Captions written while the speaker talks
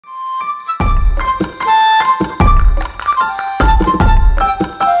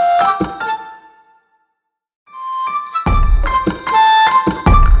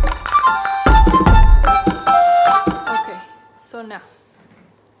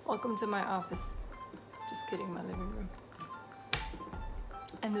Welcome to my office. Just kidding, my living room.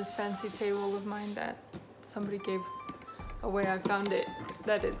 And this fancy table of mine that somebody gave away, I found it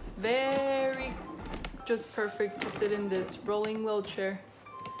that it's very just perfect to sit in this rolling wheelchair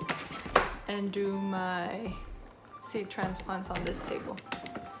and do my seed transplants on this table.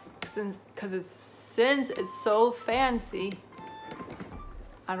 Since it's so fancy,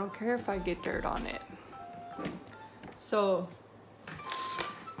 I don't care if I get dirt on it. So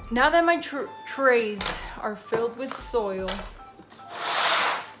now that my trays are filled with soil,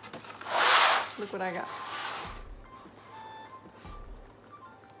 look what I got.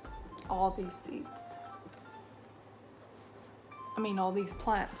 All these seeds. I mean, all these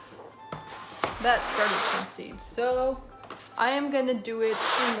plants. That started from seeds. So I am gonna do it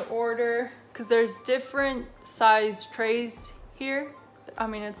in the order, because there's different size trays here. I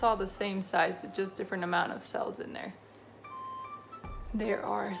mean, it's all the same size, it's just different amount of cells in there. There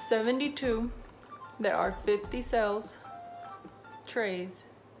are 72, there are 50 cells, trays,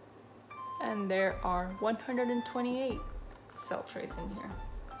 and there are 128 cell trays in here.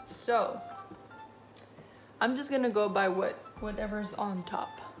 So I'm just gonna go by whatever's on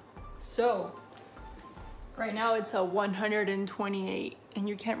top. So right now it's a 128, and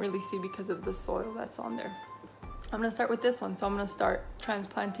you can't really see because of the soil that's on there. I'm gonna start with this one, so I'm gonna start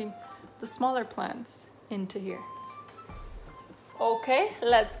transplanting the smaller plants into here. Okay,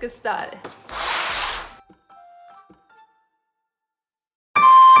 let's get started.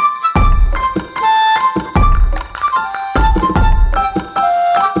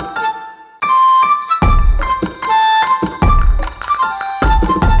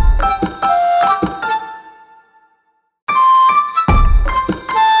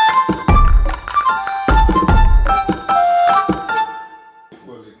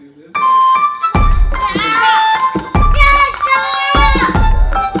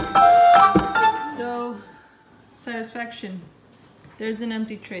 Satisfaction. There's an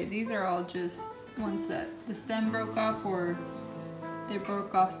empty tray. These are all just ones that the stem broke off or they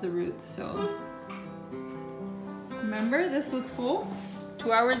broke off the roots. So remember, this was full.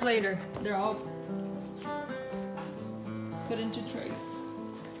 2 hours later, they're all put into trays.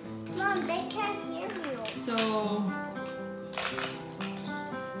 Mom, they can't hear you. So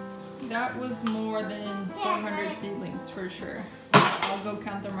that was more than 400 seedlings for sure. I'll go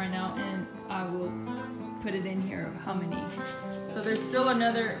count them right now and I will put it in here how many. So there's still a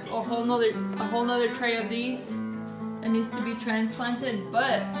whole nother tray of these that needs to be transplanted,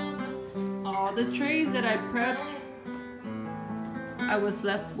 but all the trays that I prepped, I was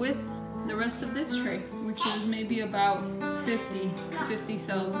left with the rest of this tray, which is maybe about 50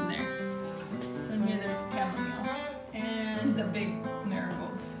 cells in there. So in here there's chamomile and the big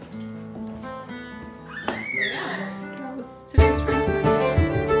marigolds. So yeah, that was today's transplant.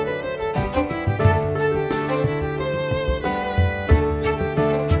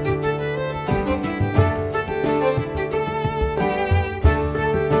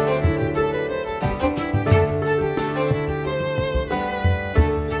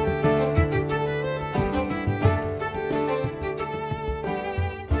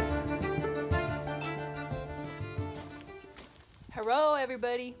 Hello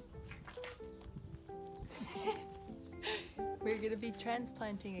everybody! We're gonna be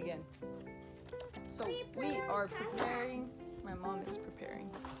transplanting again. So we are preparing, my mom is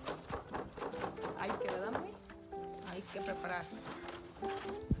preparing. Hay que, ¿verdad, mami? Hay que preparar.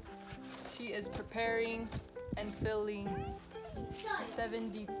 She is preparing and filling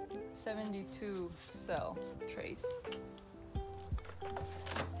 72 cell trays.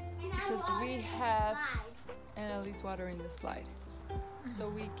 Because we have, and at least water in the slide. So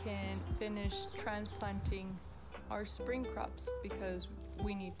we can finish transplanting our spring crops, because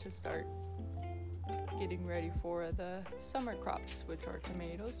we need to start getting ready for the summer crops, which are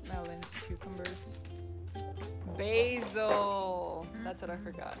tomatoes, melons, cucumbers, basil, that's what I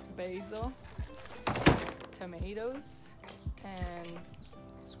forgot, basil, tomatoes, and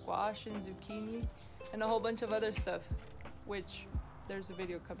squash and zucchini, and a whole bunch of other stuff, which there's a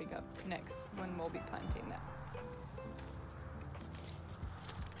video coming up next when we'll be planting that.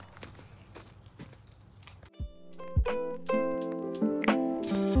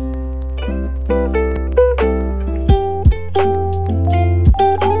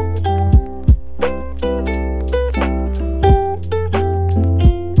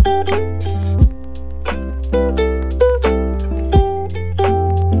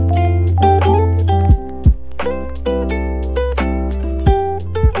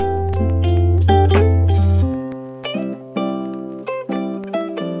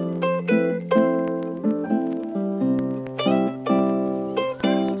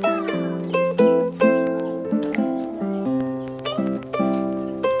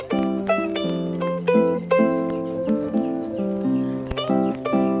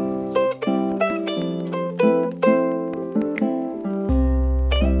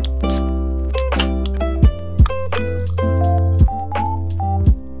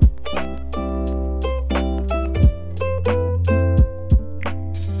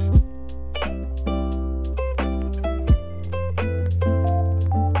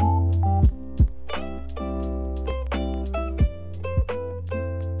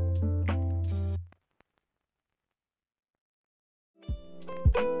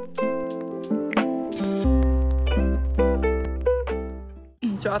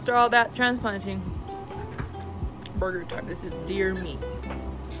 After all that transplanting, burger time. This is deer meat.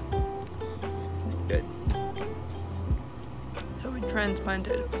 It's good. So we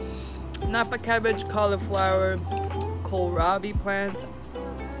transplanted Napa cabbage, cauliflower, kohlrabi plants,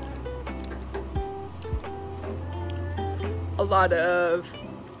 a lot of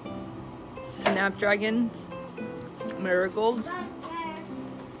snapdragons, marigolds.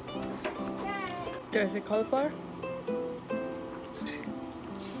 Did I say cauliflower?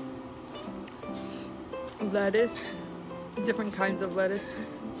 Lettuce, different kinds of lettuce.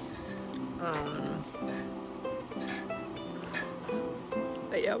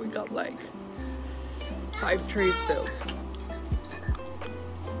 But yeah, we got like 5 trays filled.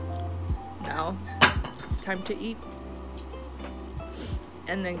 Now it's time to eat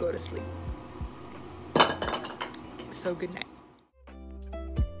and then go to sleep. So good night.